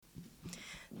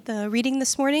The reading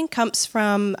this morning comes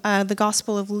from the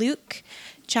Gospel of Luke,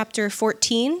 chapter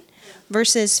 14,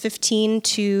 verses 15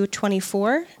 to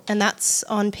 24, and that's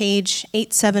on page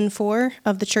 874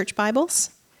 of the Church Bibles.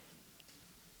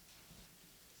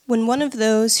 When one of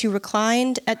those who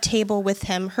reclined at table with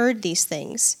him heard these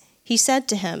things, he said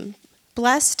to him,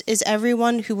 "Blessed is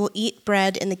everyone who will eat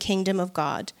bread in the kingdom of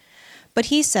God." But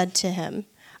he said to him,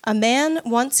 "A man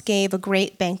once gave a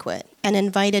great banquet and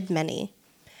invited many.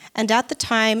 And at the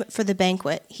time for the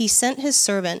banquet, he sent his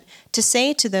servant to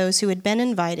say to those who had been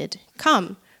invited,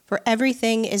 'Come, for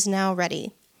everything is now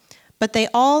ready.' But they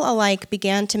all alike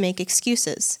began to make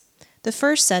excuses. The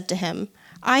first said to him,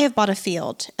 'I have bought a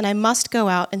field, and I must go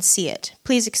out and see it.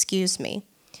 Please excuse me.'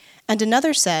 And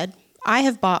another said, 'I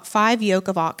have bought 5 yoke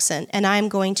of oxen, and I am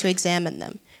going to examine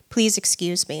them. Please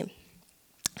excuse me.'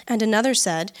 And another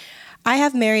said, 'I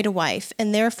have married a wife,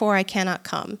 and therefore I cannot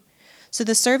come.' So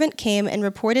the servant came and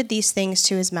reported these things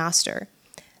to his master.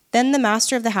 Then the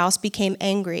master of the house became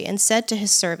angry and said to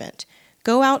his servant,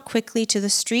 'Go out quickly to the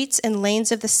streets and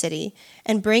lanes of the city,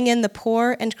 and bring in the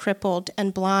poor and crippled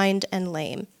and blind and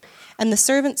lame.' And the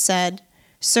servant said,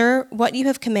 'Sir, what you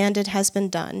have commanded has been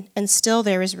done, and still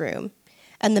there is room.'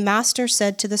 And the master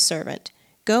said to the servant,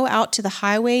 'Go out to the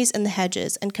highways and the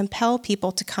hedges and compel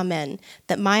people to come in,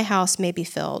 that my house may be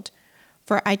filled.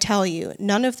 For I tell you,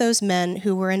 none of those men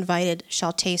who were invited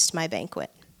shall taste my banquet.'"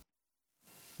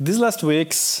 These last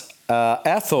weeks,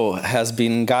 Ethel has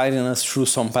been guiding us through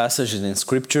some passages in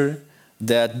Scripture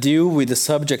that deal with the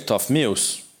subject of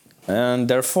meals. And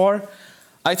therefore,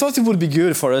 I thought it would be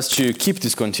good for us to keep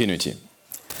this continuity.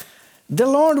 The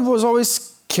Lord was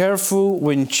always careful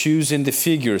when choosing the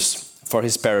figures for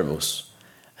his parables.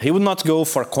 He would not go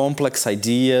for complex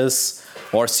ideas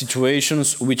or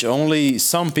situations which only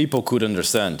some people could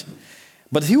understand.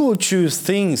 But he will choose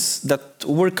things that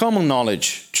were common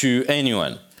knowledge to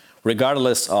anyone,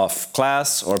 regardless of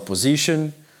class or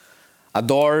position: a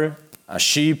door, a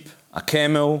sheep, a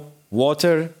camel,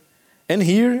 water, and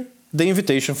here, the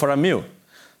invitation for a meal,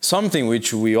 something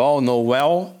which we all know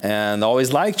well and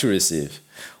always like to receive.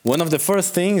 One of the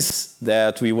first things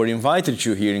that we were invited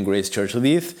to here in Grace Church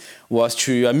Leith was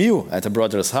to a meal at a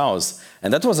brother's house,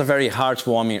 and that was a very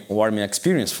heartwarming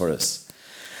experience for us.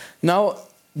 Now,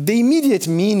 the immediate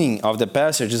meaning of the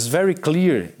passage is very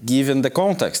clear given the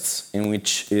context in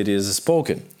which it is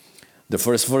spoken. The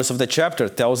first verse of the chapter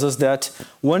tells us that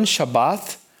one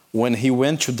Shabbat, when he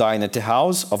went to dine at the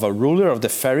house of a ruler of the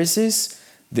Pharisees,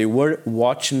 they were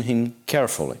watching him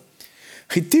carefully.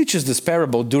 He teaches this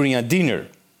parable during a dinner,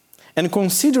 and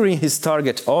considering his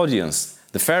target audience,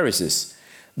 the Pharisees,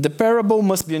 the parable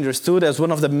must be understood as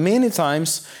one of the many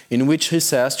times in which he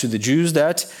says to the Jews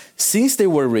that since they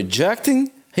were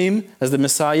rejecting him as the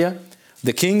Messiah,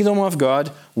 the kingdom of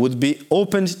God would be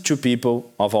opened to people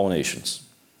of all nations.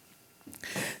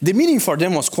 The meaning for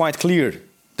them was quite clear.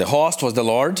 The host was the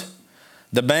Lord.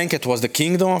 The banquet was the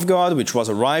kingdom of God, which was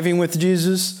arriving with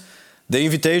Jesus. The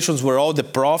invitations were all the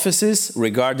prophecies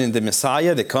regarding the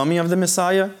Messiah, the coming of the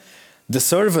Messiah. The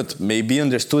servant may be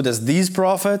understood as these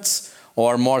prophets,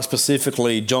 or more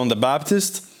specifically, John the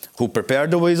Baptist, who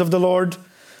prepared the ways of the Lord.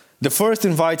 The first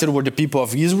invited were the people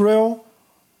of Israel,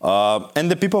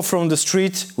 and the people from the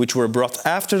street, which were brought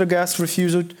after the guest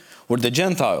refused, were the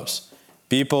Gentiles,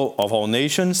 people of all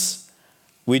nations,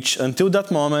 which until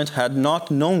that moment had not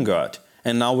known God,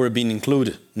 and now were being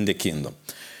included in the kingdom.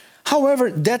 However,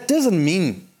 that doesn't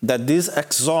mean that this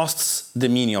exhausts the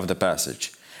meaning of the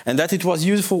passage, and that it was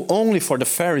useful only for the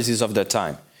Pharisees of that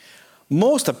time.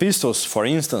 Most epistles, for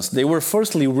instance, they were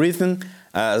firstly written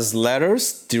as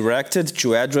letters directed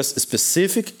to address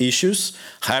specific issues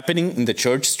happening in the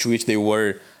church to which they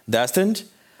were destined.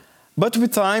 But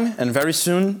with time, and very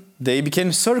soon, they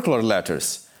became circular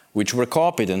letters, which were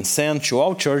copied and sent to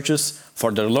all churches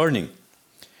for their learning.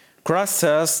 Christ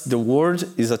says the Word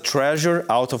is a treasure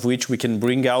out of which we can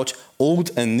bring out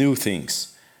old and new things.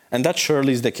 And that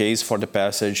surely is the case for the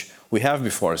passage we have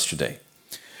before us today.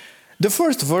 The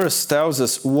first verse tells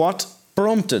us what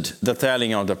prompted the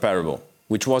telling of the parable,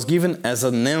 which was given as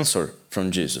an answer from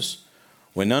Jesus.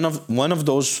 When one of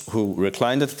those who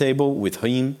reclined at the table with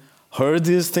him heard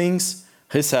these things,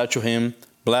 he said to him,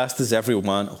 "Blessed is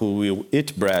everyone who will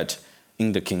eat bread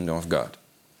in the kingdom of God."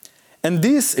 And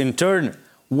this, in turn,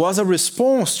 was a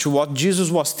response to what Jesus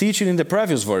was teaching in the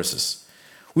previous verses.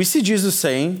 We see Jesus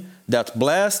saying that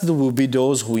blessed will be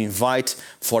those who invite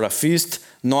for a feast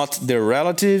not their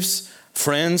relatives,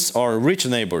 friends, or rich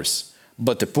neighbors,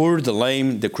 but the poor, the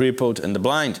lame, the crippled, and the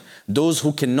blind, those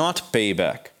who cannot pay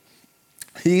back.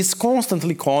 He is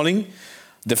constantly calling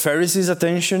the Pharisees'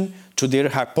 attention to their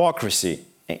hypocrisy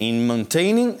in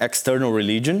maintaining external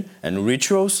religion and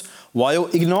rituals while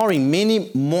ignoring many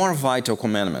more vital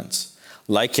commandments,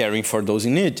 like caring for those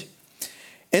in need.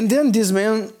 And then this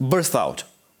man burst out.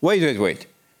 Wait.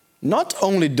 Not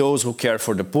only those who care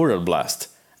for the poor are blessed.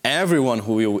 Everyone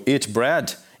who will eat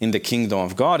bread in the kingdom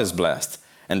of God is blessed.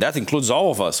 And that includes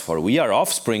all of us, for we are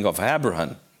offspring of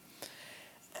Abraham.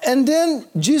 And then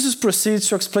Jesus proceeds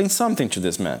to explain something to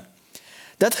this man.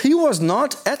 That he was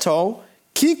not at all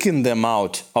kicking them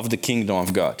out of the kingdom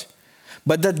of God,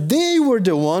 but that they were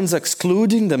the ones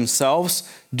excluding themselves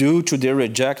due to their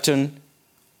rejection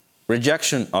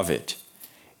of it.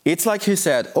 It's like he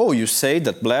said, oh, you say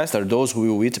that blessed are those who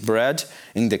will eat bread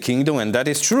in the kingdom, and that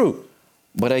is true.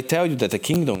 But I tell you that the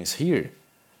kingdom is here.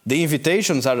 The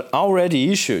invitations are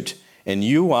already issued, and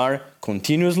you are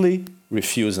continuously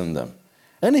refusing them.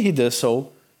 And he does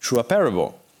so through a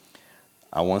parable.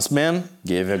 A wise man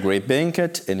gave a great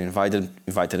banquet and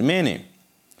invited many.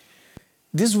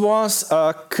 This was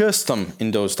a custom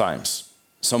in those times.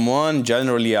 Someone,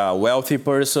 generally a wealthy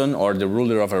person or the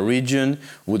ruler of a region,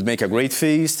 would make a great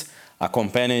feast,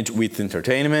 accompanied with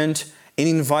entertainment, and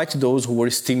invite those who were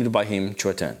esteemed by him to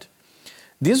attend.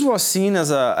 This was seen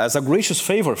as a gracious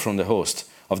favor from the host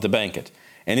of the banquet,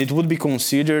 and it would be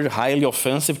considered highly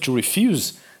offensive to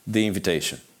refuse the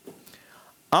invitation.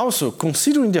 Also,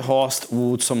 considering the host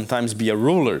would sometimes be a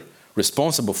ruler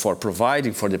responsible for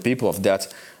providing for the people of that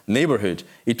neighborhood,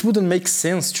 it wouldn't make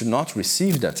sense to not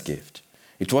receive that gift.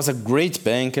 It was a great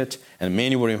banquet, and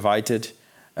many were invited,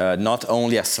 not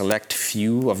only a select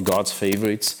few of God's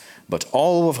favorites, but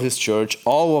all of his church,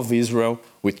 all of Israel,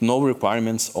 with no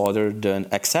requirements other than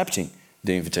accepting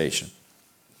the invitation.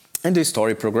 And the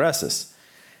story progresses.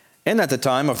 And at the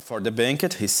time for the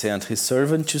banquet, he sent his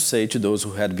servant to say to those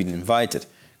who had been invited,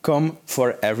 "Come,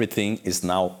 for everything is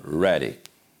now ready."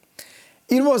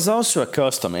 It was also a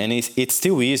custom, and it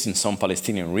still is in some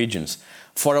Palestinian regions,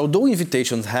 for although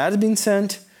invitations had been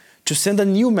sent, to send a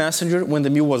new messenger when the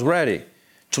meal was ready,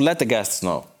 to let the guests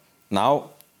know.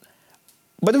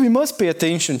 But we must pay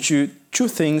attention to two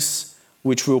things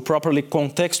which will properly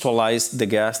contextualize the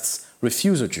guests'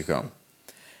 refusal to come.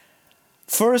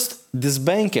 First, this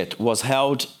banquet was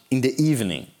held in the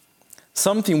evening,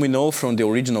 something we know from the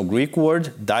original Greek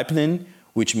word "deipnin,"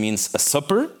 which means a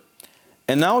supper,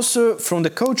 and also from the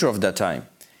culture of that time,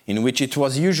 in which it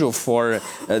was usual for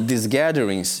these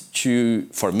gatherings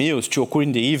for meals to occur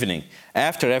in the evening,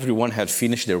 after everyone had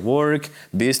finished their work,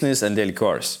 business, and daily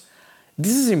chores.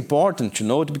 This is important to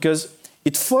note because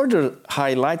it further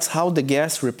highlights how the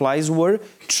guests' replies were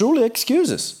truly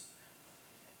excuses.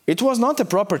 It was not a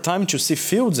proper time to see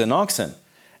fields and oxen,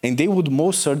 and they would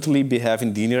most certainly be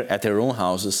having dinner at their own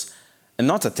houses and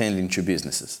not attending to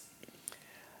businesses.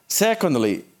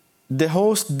 Secondly, the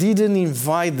host didn't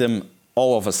invite them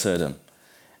all of a sudden,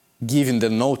 giving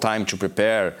them no time to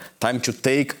prepare, time to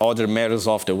take other matters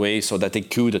off the way so that they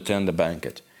could attend the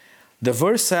banquet. The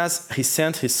verse says he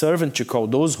sent his servant to call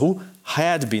those who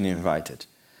had been invited.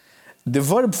 The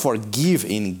verb for give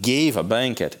in gave a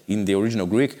banquet in the original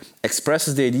Greek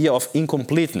expresses the idea of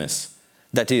incompleteness.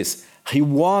 That is, he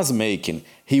was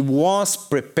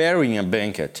preparing a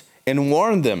banquet and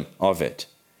warned them of it.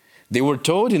 They were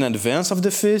told in advance of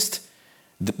the feast,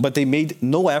 but they made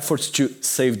no efforts to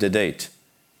save the date,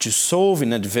 to solve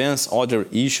in advance other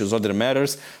issues, other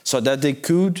matters, so that they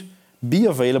could be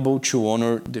available to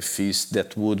honor the feast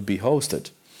that would be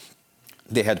hosted.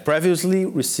 They had previously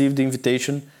received the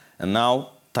invitation, and now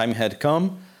time had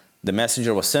come. The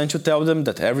messenger was sent to tell them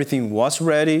that everything was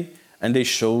ready, and they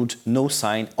showed no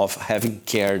sign of having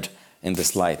cared in the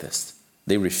slightest.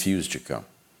 They refused to come.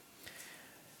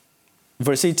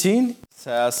 Verse 18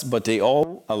 says, "But they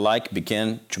all alike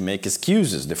began to make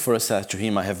excuses. The first said to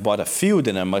him, 'I have bought a field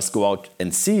and I must go out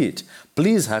and see it.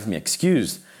 Please have me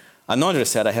excused.' Another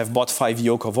said, 'I have bought 5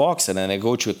 yoke of oxen and I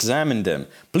go to examine them.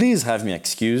 Please have me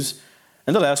excused.'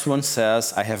 And the last one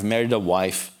says, 'I have married a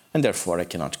wife and therefore I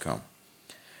cannot come.'"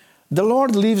 The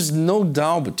Lord leaves no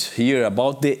doubt here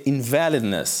about the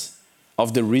invalidness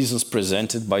of the reasons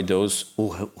presented by those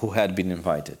who had been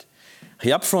invited. He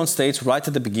upfront states right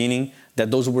at the beginning that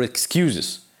those were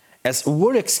excuses. As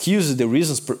were excuses the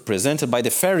reasons presented by the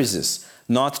Pharisees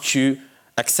not to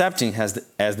accepting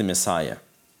as the Messiah.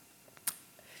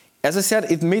 As I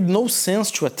said, it made no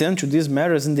sense to attend to these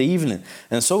matters in the evening,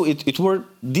 and so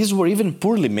these were even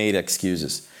poorly made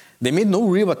excuses. They made no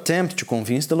real attempt to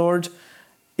convince the Lord.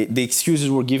 The excuses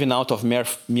were given out of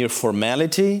mere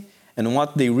formality, and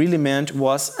what they really meant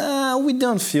was, we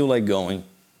don't feel like going.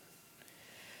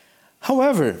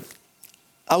 However,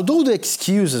 although the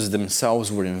excuses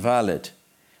themselves were invalid,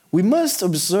 we must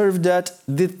observe that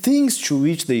the things to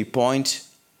which they point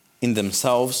in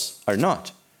themselves are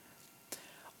not.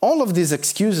 All of these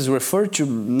excuses refer to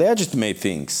legitimate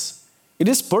things. It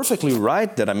is perfectly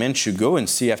right that a man should go and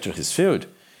see after his field.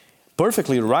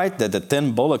 Perfectly right that the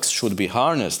 10 bullocks should be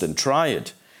harnessed and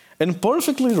tried. And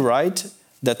perfectly right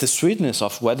that the sweetness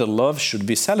of wedded love should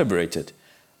be celebrated.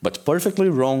 But perfectly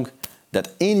wrong that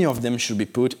any of them should be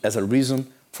put as a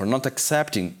reason for not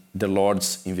accepting the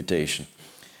Lord's invitation.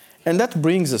 And that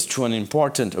brings us to an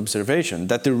important observation,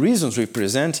 that the reasons we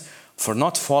present for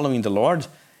not following the Lord,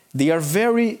 they are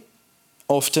very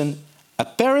often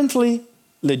apparently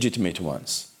legitimate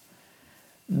ones.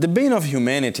 The bane of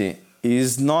humanity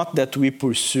is not that we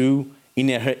pursue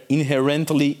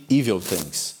inherently evil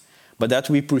things, but that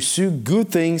we pursue good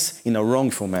things in a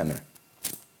wrongful manner.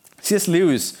 C.S.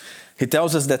 Lewis, he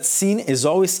tells us that sin is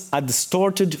always a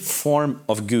distorted form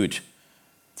of good.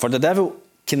 For the devil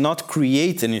cannot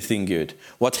create anything good.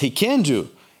 What he can do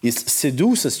is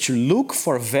seduce us to look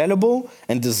for valuable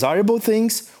and desirable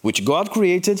things which God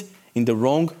created in the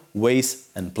wrong ways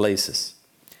and places.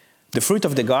 The fruit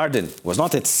of the garden was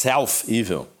not itself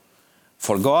evil,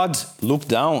 for God looked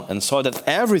down and saw that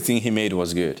everything he made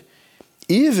was good.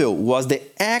 Evil was the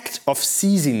act of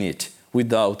seizing it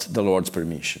without the Lord's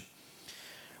permission.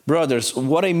 Brothers,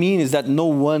 what I mean is that no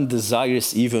one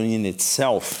desires evil in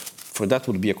itself, for that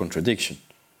would be a contradiction.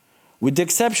 With the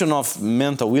exception of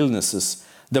mental illnesses,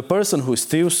 the person who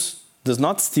steals does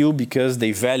not steal because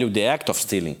they value the act of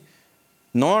stealing,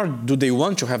 nor do they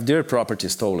want to have their property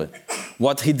stolen.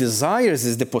 What he desires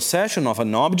is the possession of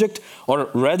an object, or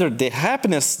rather the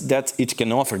happiness that it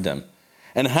can offer them.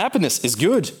 And happiness is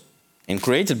good and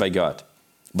created by God,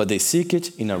 but they seek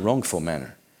it in a wrongful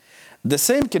manner. The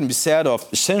same can be said of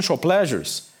sensual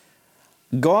pleasures.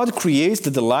 God creates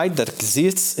the delight that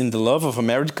exists in the love of a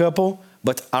married couple,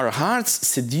 but our hearts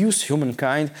seduce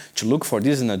humankind to look for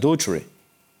this in adultery.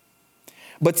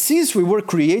 But since we were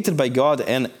created by God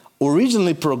and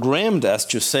originally programmed, as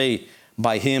to say,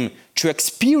 by Him, to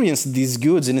experience these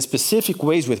goods in specific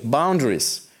ways with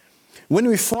boundaries, when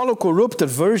we follow corrupted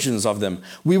versions of them,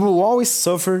 we will always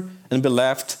suffer and be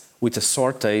left with a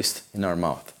sore taste in our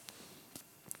mouth.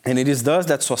 And it is thus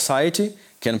that society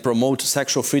can promote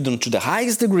sexual freedom to the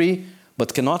highest degree,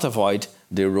 but cannot avoid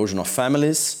the erosion of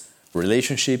families,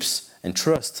 relationships, and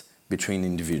trust between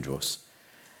individuals.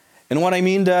 And what I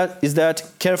mean is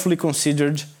that, carefully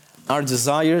considered, our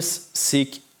desires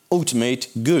seek ultimate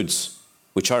goods,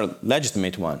 which are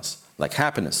legitimate ones, like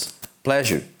happiness,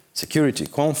 pleasure, security,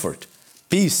 comfort,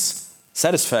 peace,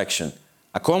 satisfaction,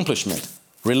 accomplishment,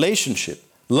 relationship,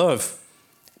 love.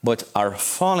 But our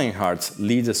falling hearts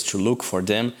lead us to look for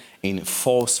them in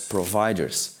false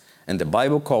providers. And the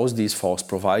Bible calls these false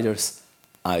providers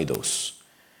idols.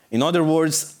 In other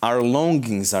words, our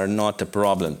longings are not the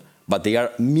problem, but they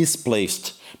are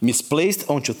misplaced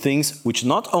onto things which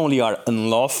not only are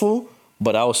unlawful,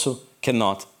 but also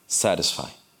cannot satisfy.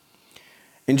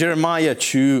 In Jeremiah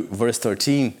 2, verse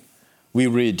 13, we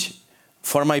read,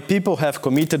 "For my people have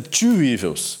committed two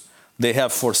evils. They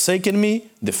have forsaken me,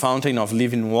 the fountain of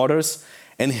living waters,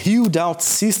 and hewed out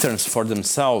cisterns for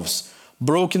themselves,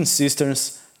 broken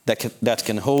cisterns that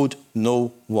can hold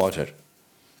no water."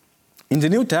 In the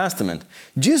New Testament,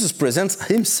 Jesus presents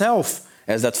himself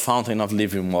as that fountain of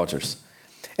living waters.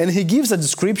 And he gives a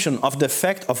description of the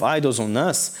effect of idols on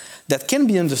us that can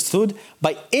be understood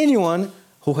by anyone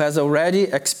who has already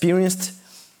experienced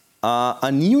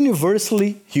an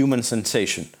universally human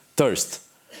sensation, thirst.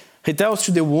 He tells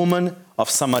to the woman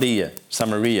of Samaria,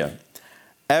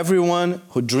 "Everyone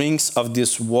who drinks of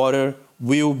this water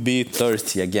will be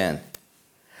thirsty again.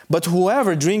 But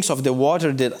whoever drinks of the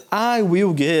water that I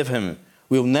will give him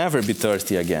will never be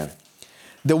thirsty again.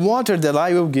 The water that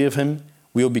I will give him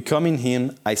will become in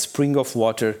him a spring of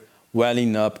water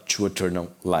welling up to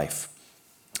eternal life."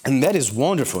 And that is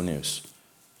wonderful news.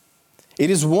 It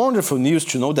is wonderful news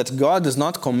to know that God is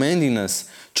not commanding us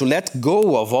to let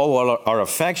go of all our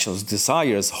affections,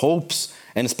 desires, hopes,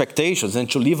 and expectations, and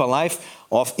to live a life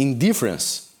of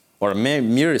indifference or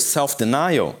mere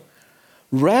self-denial.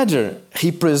 Rather,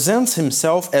 he presents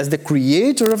himself as the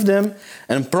creator of them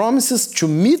and promises to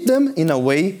meet them in a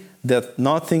way that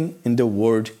nothing in the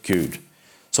world could.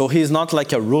 So he is not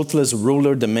like a ruthless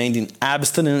ruler demanding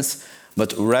abstinence,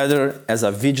 but rather as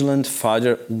a vigilant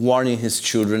father warning his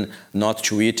children not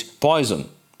to eat poison,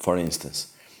 for instance.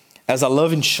 As a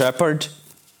loving shepherd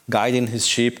guiding his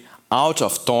sheep out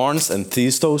of thorns and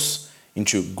thistles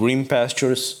into green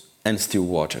pastures and still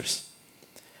waters.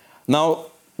 Now,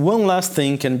 one last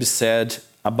thing can be said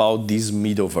about these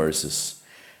middle verses.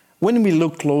 When we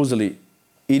look closely,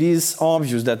 it is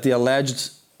obvious that the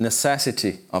alleged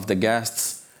necessity of the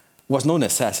guests was no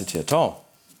necessity at all.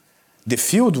 The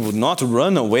field would not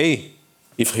run away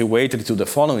if he waited till the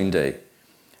following day.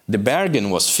 The bargain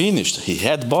was finished. He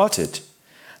had bought it.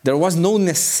 There was no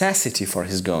necessity for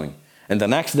his going, and the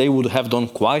next day would have done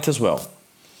quite as well.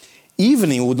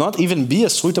 Evening would not even be a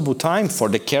suitable time for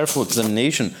the careful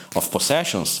examination of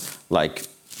possessions like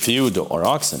field or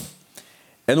oxen.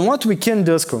 And what we can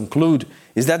thus conclude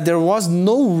is that there was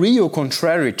no real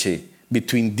contrariety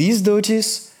between these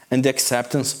duties and the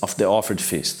acceptance of the offered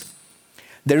feast.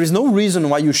 There is no reason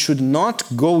why you should not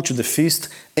go to the feast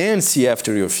and see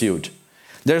after your field.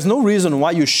 There is no reason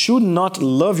why you should not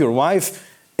love your wife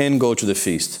and go to the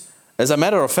feast. As a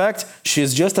matter of fact, she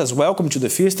is just as welcome to the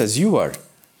feast as you are.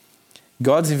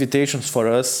 God's invitations for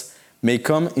us may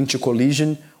come into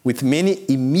collision with many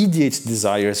immediate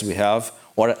desires we have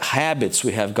or habits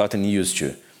we have gotten used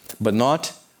to, but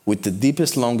not with the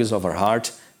deepest longings of our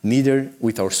heart, neither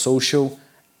with our social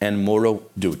and moral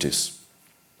duties.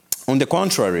 On the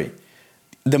contrary,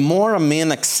 the more a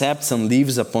man accepts and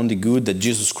lives upon the good that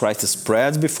Jesus Christ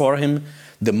spreads before him,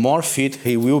 the more fit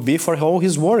he will be for all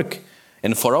his work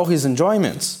and for all his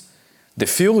enjoyments. The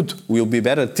field will be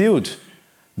better tilled.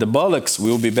 The bullocks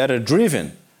will be better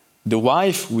driven. The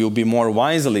wife will be more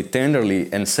wisely,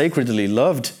 tenderly, and sacredly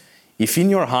loved if in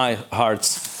your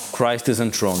hearts Christ is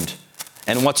enthroned.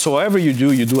 And whatsoever you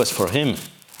do as for him.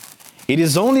 It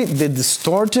is only the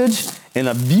distorted and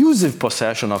abusive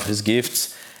possession of his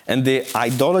gifts and the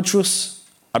idolatrous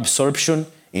absorption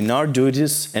in our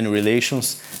duties and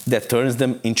relations that turns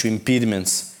them into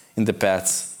impediments in the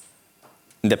path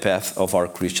of our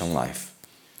Christian life.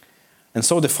 And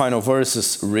so the final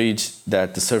verses read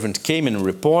that the servant came and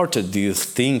reported these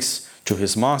things to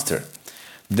his master.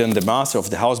 Then the master of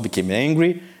the house became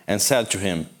angry and said to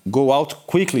him, "Go out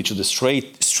quickly to the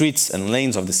streets and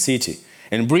lanes of the city,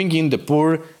 and bring in the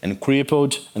poor and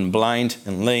crippled and blind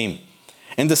and lame."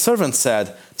 And the servant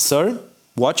said, "Sir,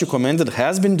 what you commanded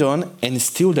has been done, and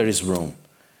still there is room."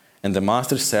 And the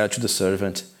master said to the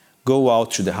servant, "Go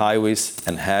out to the highways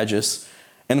and hedges,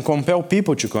 and compel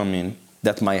people to come in,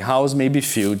 that my house may be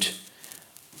filled."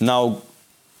 Now,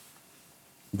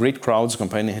 great crowds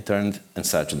company returned and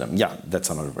said to them, that's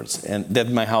another verse, and that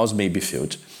my house may be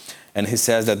filled. And he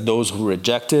says that those who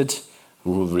rejected,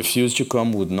 who refused to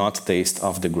come, would not taste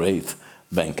of the great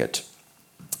banquet.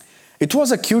 It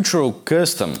was a cultural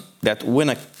custom that when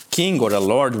a king or a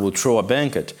lord would throw a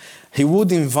banquet, he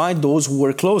would invite those who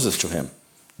were closest to him,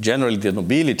 generally the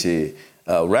nobility,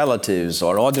 relatives,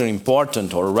 or other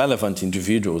important or relevant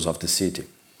individuals of the city.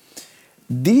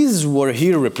 These were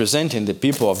here representing the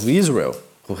people of Israel,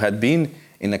 who had been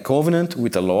in a covenant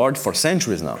with the Lord for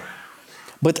centuries now.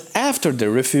 But after the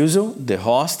refusal, the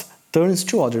host turns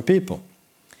to other people.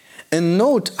 And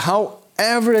note how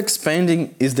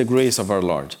ever-expanding is the grace of our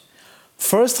Lord.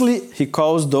 Firstly, he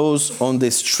calls those on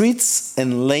the streets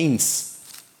and lanes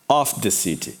of the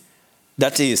city.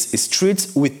 That is,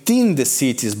 streets within the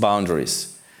city's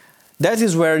boundaries. That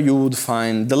is where you would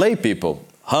find the lay people,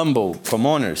 humble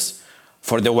commoners.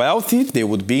 For the wealthy, they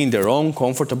would be in their own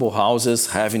comfortable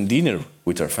houses having dinner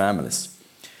with their families.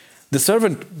 The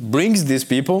servant brings these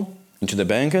people into the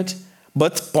banquet,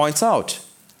 but points out,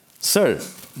 "Sir,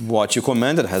 what you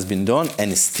commanded has been done,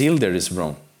 and still there is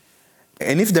room.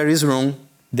 And if there is room,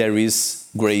 there is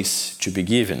grace to be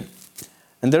given."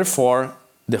 And therefore,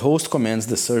 the host commands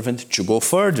the servant to go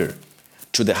further,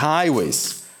 to the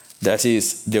highways, that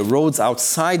is, the roads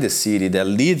outside the city that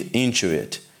lead into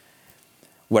it,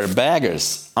 where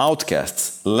beggars,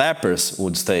 outcasts, lepers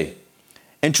would stay,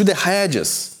 and to the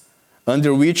hedges,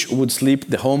 under which would sleep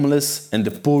the homeless and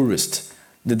the poorest,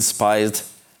 the despised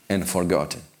and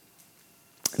forgotten.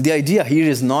 The idea here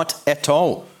is not at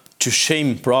all to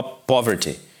shame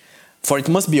poverty, for it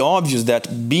must be obvious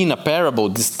that being a parable,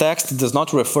 this text does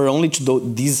not refer only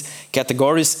to these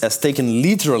categories as taken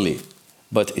literally,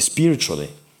 but spiritually.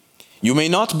 You may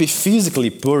not be physically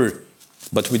poor,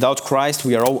 but without Christ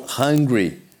we are all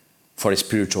hungry for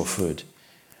spiritual food.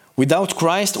 Without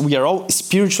Christ we are all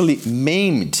spiritually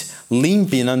maimed,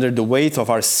 limping under the weight of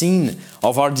our sin,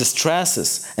 of our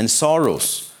distresses and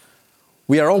sorrows.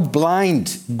 We are all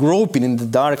blind, groping in the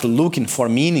dark, looking for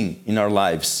meaning in our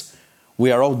lives.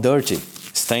 We are all dirty,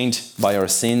 stained by our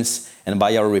sins and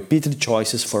by our repeated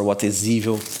choices for what is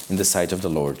evil in the sight of the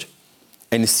Lord.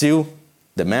 And still,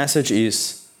 the message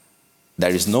is,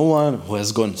 there is no one who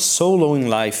has gone so low in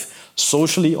life,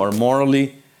 socially or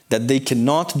morally, that they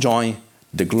cannot join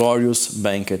the glorious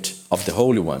banquet of the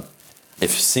Holy One,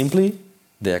 if simply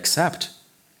they accept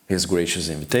His gracious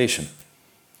invitation.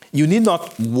 You need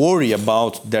not worry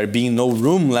about there being no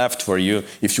room left for you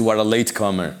if you are a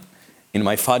latecomer. In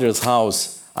my Father's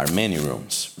house are many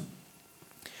rooms.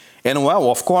 And well,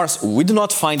 of course, we do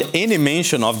not find any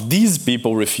mention of these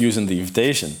people refusing the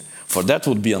invitation, for that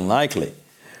would be unlikely.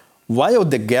 While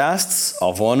the guests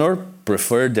of honor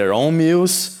preferred their own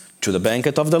meals to the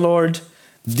banquet of the Lord,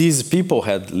 these people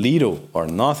had little or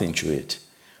nothing to eat.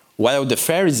 While the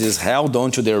Pharisees held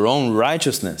on to their own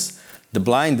righteousness, the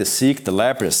blind, the sick, the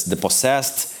lepers, the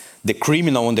possessed, the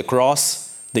criminal on the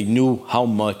cross, they knew how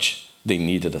much they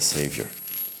needed a Savior.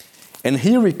 And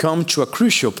here we come to a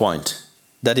crucial point.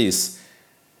 That is,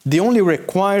 the only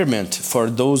requirement for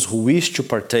those who wish to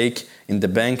partake in the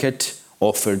banquet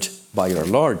offered by our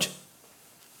Lord: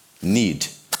 need.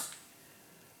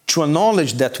 To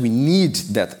acknowledge that we need,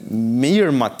 that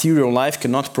mere material life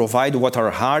cannot provide what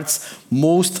our hearts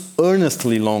most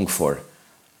earnestly long for,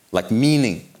 like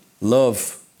meaning,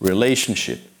 love,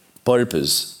 relationship,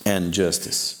 purpose, and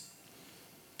justice.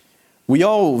 We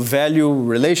all value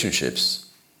relationships,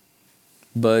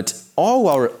 but all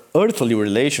our earthly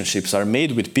relationships are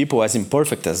made with people as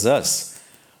imperfect as us.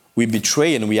 We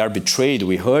betray and we are betrayed,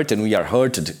 we hurt and we are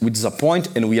hurted, we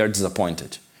disappoint and we are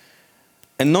disappointed.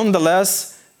 And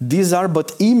nonetheless, these are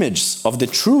but images of the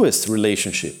truest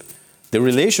relationship, the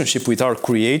relationship with our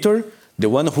Creator, the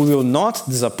one who will not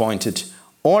disappoint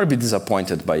or be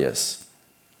disappointed by us.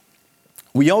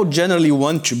 We all generally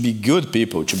want to be good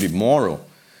people, to be moral,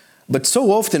 but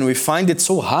so often we find it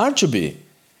so hard to be.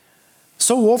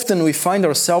 So often we find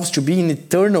ourselves to be in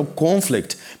eternal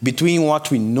conflict between what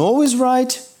we know is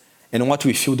right and what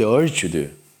we feel the urge to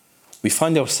do. We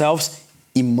find ourselves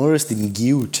immersed in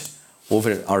guilt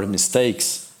over our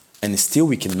mistakes, and still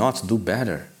we cannot do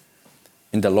better.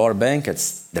 In the Lord's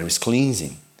banquets, there is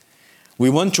cleansing. We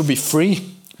want to be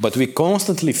free, but we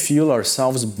constantly feel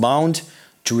ourselves bound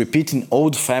to repeating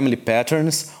old family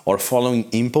patterns or following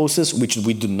impulses which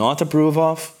we do not approve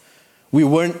of. We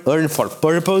yearn for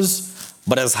purpose,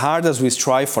 but as hard as we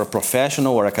strive for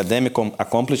professional or academic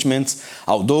accomplishments,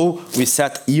 although we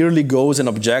set yearly goals and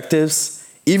objectives,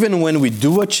 even when we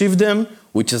do achieve them,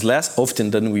 which is less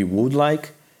often than we would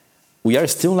like, we are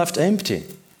still left empty.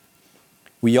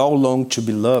 We all long to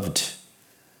be loved,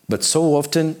 but so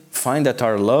often find that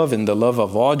our love and the love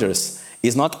of others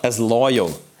is not as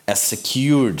loyal, as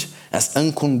secured, as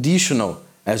unconditional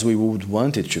as we would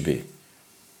want it to be.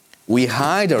 We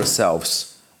hide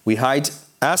ourselves. We hide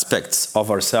aspects of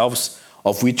ourselves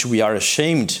of which we are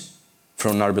ashamed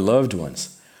from our beloved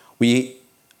ones.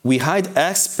 We hide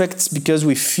aspects because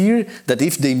we fear that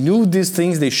if they knew these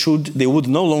things, they would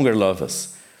no longer love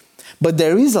us. But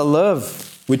there is a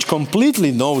love which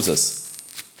completely knows us,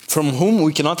 from whom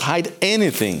we cannot hide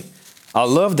anything. A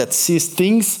love that sees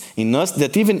things in us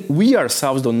that even we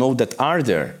ourselves don't know that are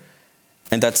there,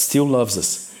 and that still loves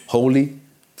us wholly,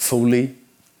 fully,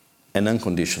 and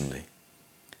unconditionally.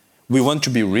 We want to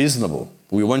be reasonable,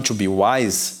 we want to be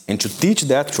wise, and to teach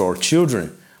that to our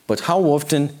children, but how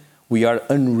often we are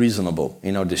unreasonable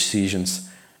in our decisions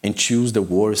and choose the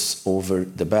worse over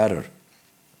the better.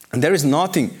 And there is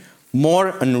nothing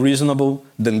more unreasonable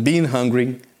than being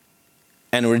hungry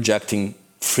and rejecting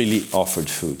freely offered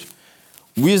food.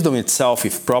 Wisdom itself,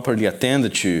 if properly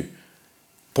attended to,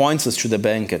 points us to the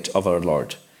banquet of our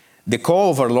Lord. The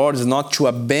call of our Lord is not to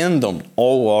abandon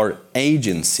all our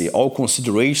agency, all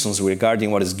considerations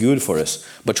regarding what is good for us,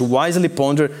 but to wisely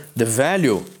ponder the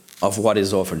value of what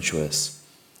is offered to us.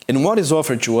 And what is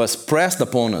offered to us, pressed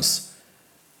upon us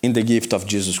in the gift of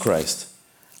Jesus Christ.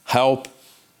 Help,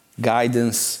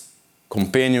 guidance,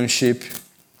 companionship,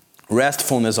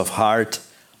 restfulness of heart,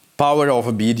 power of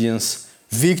obedience,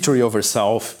 victory over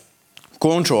self,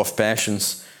 control of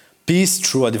passions, peace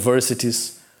through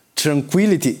adversities,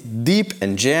 tranquility deep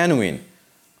and genuine,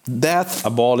 death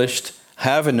abolished,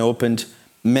 heaven opened,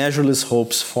 measureless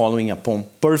hopes following upon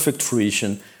perfect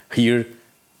fruition here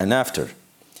and after.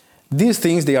 These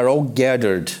things, they are all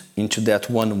gathered into that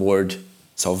one word,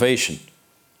 salvation,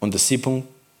 on the simple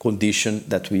condition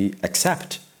that we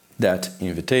accept that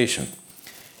invitation.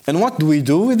 And what do we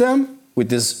do with them, with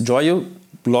this joyous,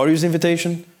 glorious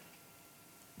invitation?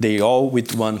 They all,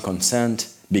 with one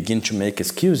consent, begin to make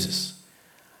excuses.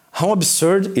 How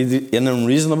absurd and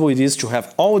unreasonable it is to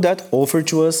have all that offered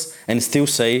to us and still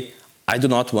say, I do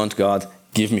not want God,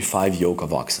 give me 5 yoke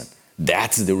of oxen.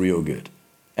 That's the real good,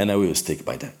 and I will stick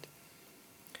by that.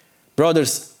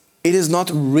 Brothers, it is not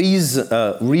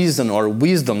reason or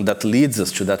wisdom that leads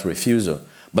us to that refusal,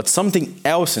 but something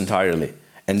else entirely,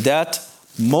 and that,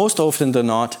 most often than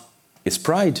not, is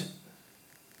pride.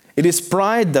 It is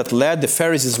pride that led the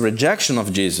Pharisees' rejection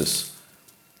of Jesus.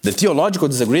 The theological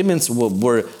disagreements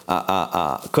were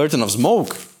a curtain of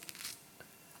smoke.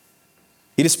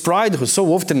 It is pride who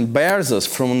so often bears us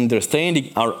from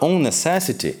understanding our own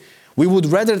necessity. We would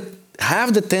rather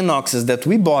have the 10 oxes that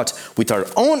we bought with our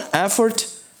own effort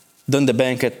than the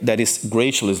banquet that is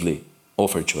graciously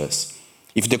offered to us.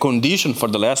 If the condition for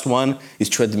the last one is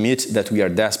to admit that we are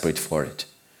desperate for it.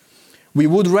 We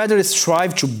would rather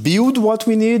strive to build what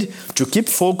we need, to keep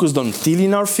focused on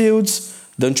tilling our fields,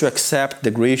 than to accept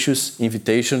the gracious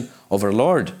invitation of our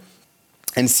Lord.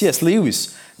 And C.S.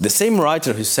 Lewis, the same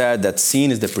writer who said that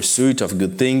sin is the pursuit of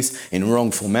good things in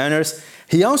wrongful manners,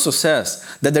 he also says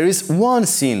that there is one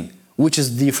sin which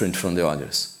is different from the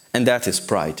others, and that is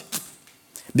pride.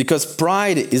 Because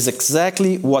pride is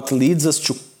exactly what leads us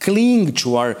to cling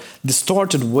to our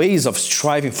distorted ways of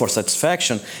striving for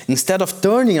satisfaction instead of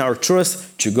turning our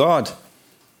trust to God.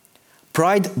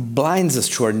 Pride blinds us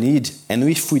to our need, and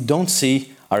if we don't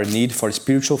see our need for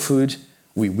spiritual food,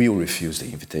 we will refuse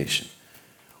the invitation.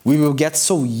 We will get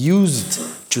so used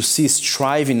to see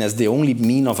striving as the only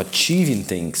mean of achieving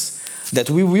things that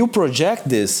we will project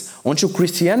this onto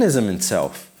Christianism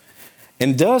itself.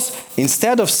 And thus,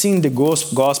 instead of seeing the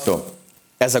gospel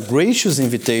as a gracious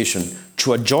invitation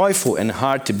to a joyful and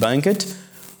hearty banquet,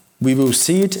 we will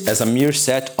see it as a mere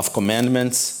set of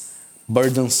commandments,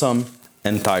 burdensome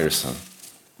and tiresome.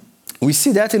 We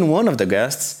see that in one of the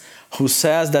guests who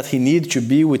says that he needs to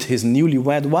be with his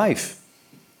newlywed wife.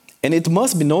 And it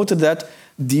must be noted that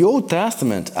the Old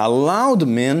Testament allowed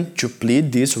men to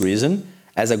plead this reason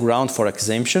as a ground for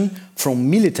exemption from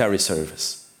military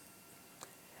service.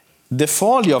 The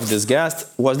folly of this guest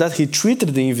was that he treated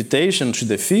the invitation to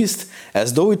the feast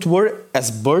as though it were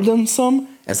as burdensome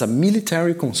as a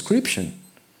military conscription.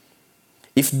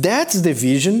 If that's the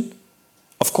vision,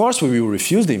 of course we will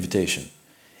refuse the invitation.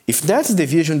 If that's the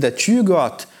vision that you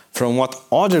got from what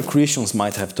other Christians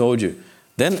might have told you,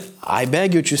 then I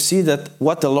beg you to see that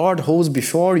what the Lord holds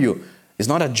before you is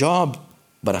not a job,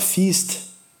 but a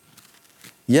feast.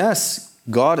 Yes,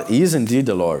 God is indeed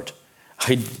the Lord.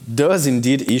 He does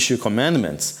indeed issue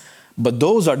commandments, but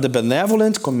those are the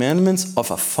benevolent commandments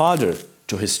of a father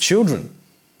to his children.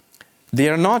 They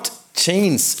are not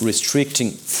chains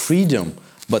restricting freedom,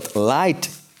 but light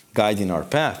guiding our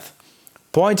path,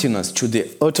 pointing us to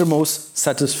the uttermost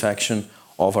satisfaction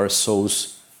of our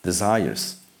soul's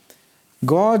desires.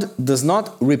 God does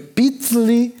not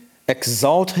repeatedly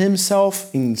exalt himself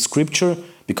in Scripture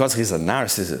because he's a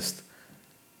narcissist.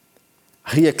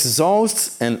 He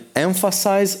exalts and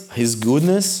emphasizes his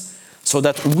goodness so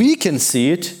that we can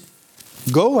see it,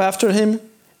 go after him,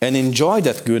 and enjoy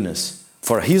that goodness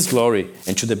for his glory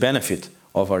and to the benefit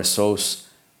of our souls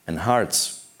and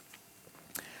hearts.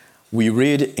 We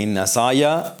read in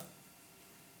Isaiah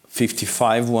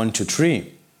 55,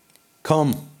 1-3,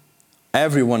 "Come,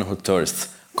 everyone who thirsts,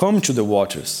 come to the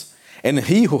waters, and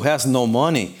he who has no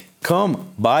money,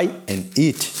 come, buy and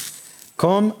eat.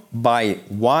 Come, buy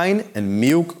wine and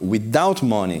milk without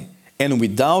money and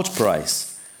without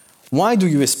price. Why do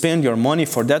you spend your money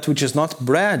for that which is not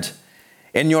bread,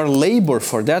 and your labor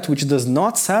for that which does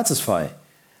not satisfy?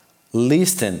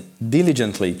 Listen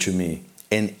diligently to me,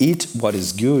 and eat what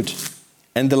is good,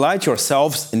 and delight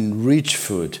yourselves in rich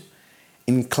food.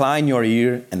 Incline your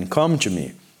ear and come to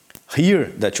me.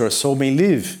 Hear that your soul may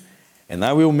live, and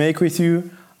I will make with you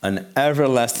an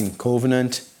everlasting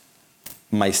covenant,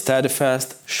 my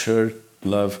steadfast, sure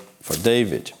love for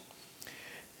David."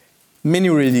 Many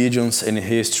religions in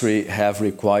history have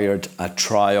required a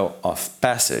trial of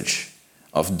passage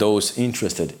of those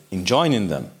interested in joining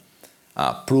them,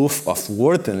 a proof of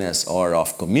worthiness or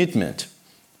of commitment.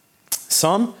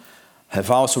 Some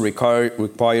have also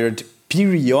required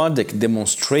periodic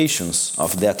demonstrations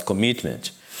of that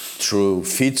commitment through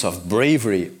feats of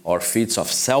bravery or feats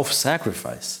of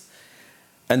self-sacrifice.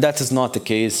 And that is not the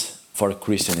case for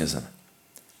Christianism,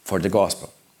 for the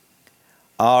gospel.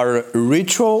 Our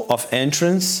ritual of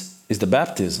entrance is the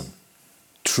baptism,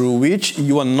 through which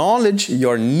you acknowledge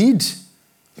your need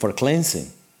for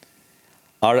cleansing.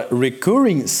 Our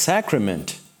recurring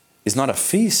sacrament is not a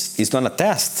feast, it's not a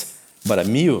test, but a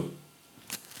meal,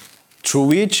 through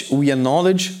which we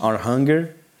acknowledge our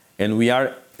hunger and we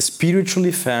are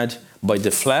spiritually fed by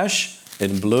the flesh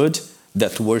and blood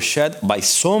that were shed by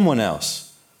someone else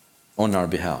on our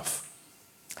behalf.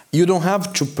 You don't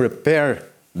have to prepare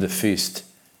the feast,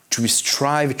 to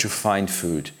strive to find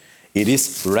food. It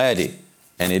is ready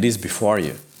and it is before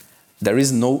you. There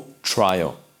is no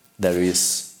trial, there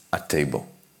is a table.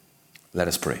 Let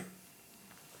us pray.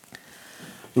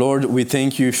 Lord, we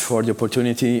thank you for the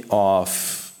opportunity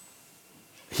of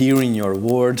hearing your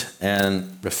word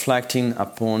and reflecting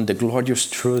upon the glorious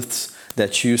truths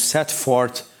that you set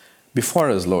forth before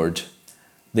us, Lord.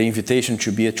 The invitation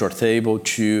to be at your table,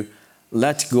 to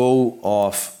let go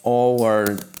of all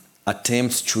our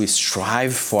attempts to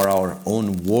strive for our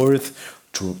own worth,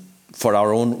 for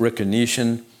our own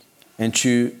recognition, and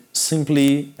to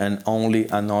simply and only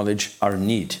acknowledge our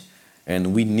need.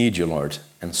 And we need you, Lord.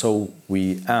 And so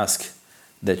we ask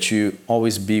that you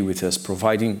always be with us,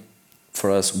 providing for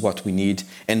us what we need,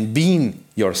 and being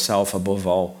yourself above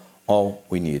all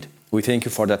we need. We thank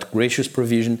you for that gracious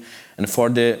provision and for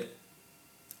the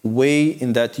way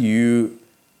in that you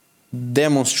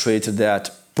demonstrated that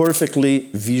perfectly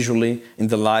visually in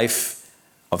the life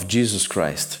of Jesus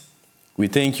Christ. We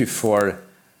thank you for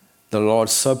the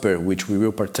Lord's Supper, which we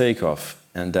will partake of,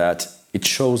 and that it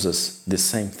shows us the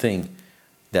same thing,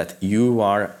 that you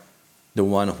are the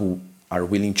one who are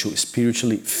willing to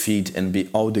spiritually feed and be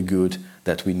all the good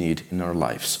that we need in our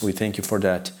lives. We thank you for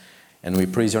that, and we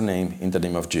praise your name in the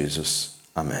name of Jesus.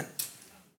 Amen.